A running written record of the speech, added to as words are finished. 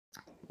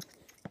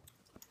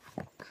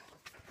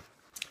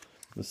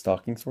The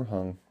stockings were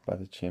hung by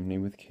the chimney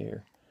with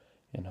care,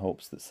 in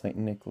hopes that St.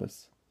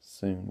 Nicholas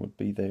soon would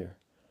be there.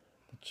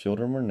 The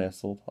children were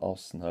nestled all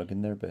snug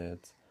in their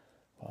beds,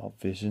 while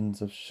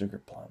visions of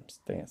sugar plums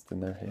danced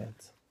in their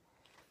heads.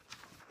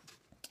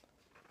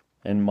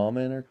 And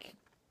Mamma in her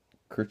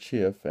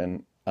kerchief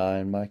and I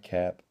in my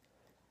cap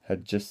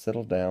had just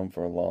settled down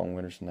for a long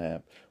winter's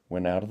nap,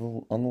 when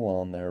on the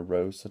lawn there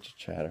arose such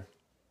a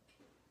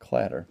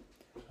clatter.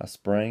 I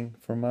sprang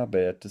from my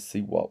bed to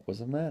see what was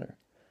the matter.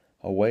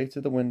 Away to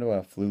the window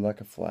I flew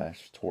like a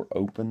flash, tore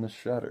open the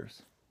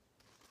shutters,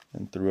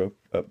 and threw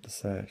up the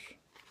sash.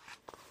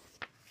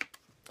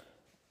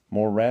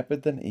 More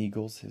rapid than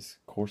eagles his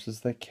courses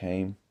they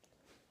came,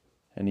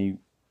 and he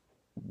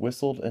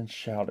whistled and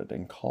shouted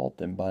and called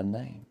them by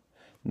name.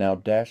 Now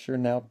Dasher,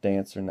 now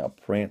Dancer, now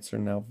Prancer,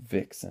 now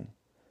Vixen,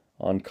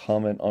 on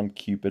Comet, on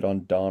Cupid,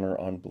 on Donner,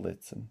 on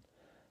Blitzen,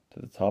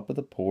 to the top of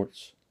the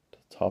porch, to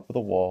the top of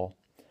the wall.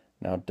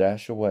 Now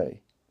dash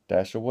away,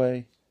 dash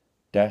away,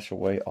 dash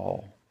away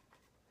all.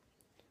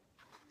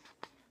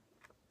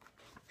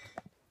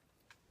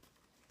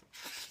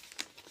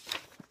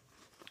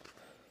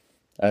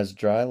 As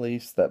dry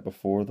leaves that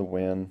before the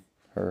wind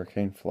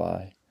hurricane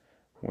fly,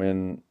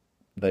 when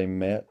they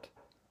met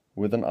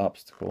with an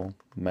obstacle,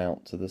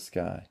 mount to the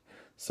sky,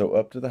 so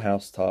up to the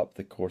housetop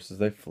the courses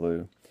they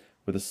flew,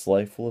 with a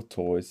sleigh full of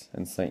toys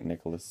and St.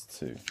 Nicholas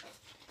too.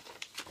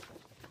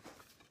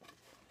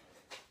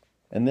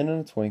 And then in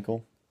a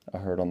twinkle I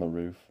heard on the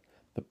roof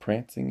the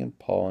prancing and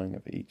pawing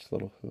of each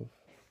little hoof.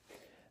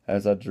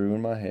 As I drew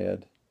in my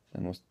head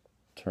and was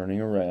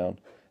turning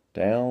around,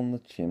 down the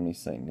chimney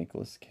St.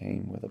 Nicholas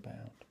came with a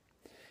bound.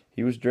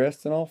 He was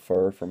dressed in all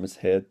fur from his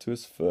head to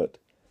his foot,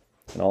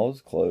 and all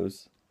his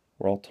clothes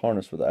were all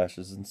tarnished with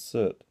ashes and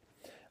soot.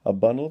 A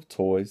bundle of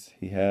toys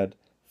he had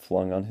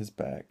flung on his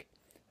back,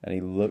 and he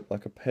looked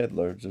like a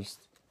peddler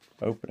just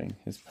opening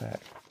his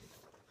pack.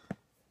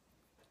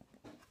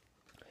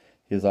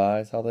 His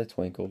eyes, how they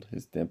twinkled,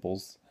 his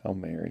dimples, how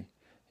merry.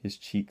 His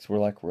cheeks were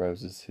like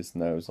roses, his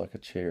nose like a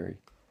cherry.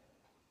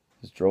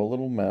 His droll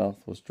little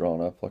mouth was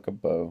drawn up like a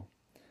bow,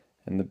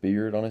 and the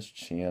beard on his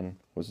chin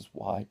was as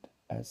white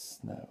as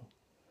snow.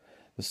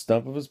 The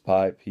stump of his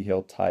pipe he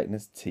held tight in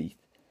his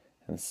teeth,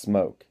 and the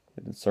smoke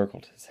it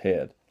encircled his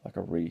head like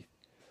a wreath.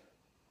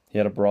 He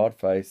had a broad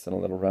face and a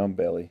little round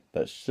belly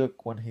that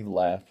shook when he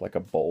laughed like a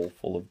bowl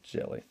full of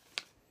jelly.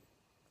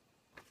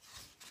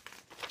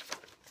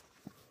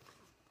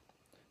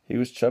 He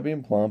was chubby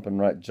and plump and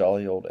right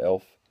jolly old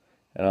elf,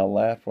 and I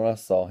laughed when I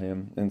saw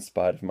him in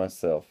spite of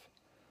myself.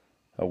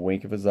 A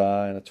wink of his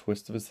eye and a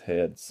twist of his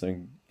head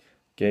soon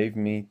gave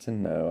me to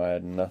know I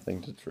had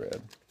nothing to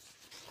dread.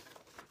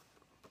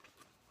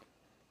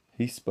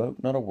 He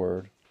spoke not a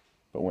word,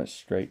 but went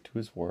straight to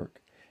his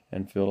work,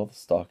 and filled all the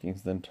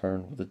stockings, then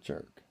turned with a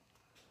jerk.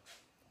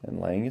 And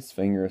laying his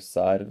finger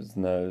aside of his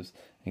nose,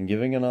 and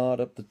giving a nod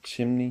up the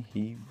chimney,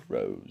 he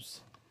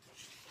rose.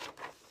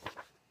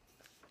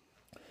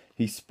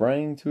 He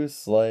sprang to his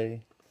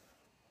sleigh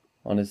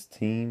on his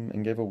team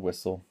and gave a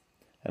whistle,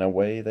 and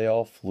away they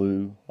all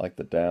flew like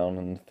the down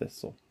and the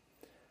thistle.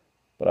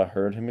 But I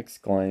heard him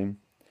exclaim,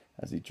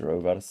 as he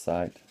drove out of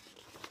sight,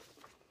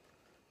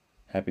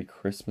 "Happy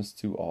Christmas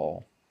to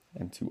all,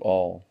 and to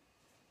all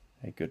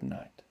a good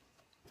night."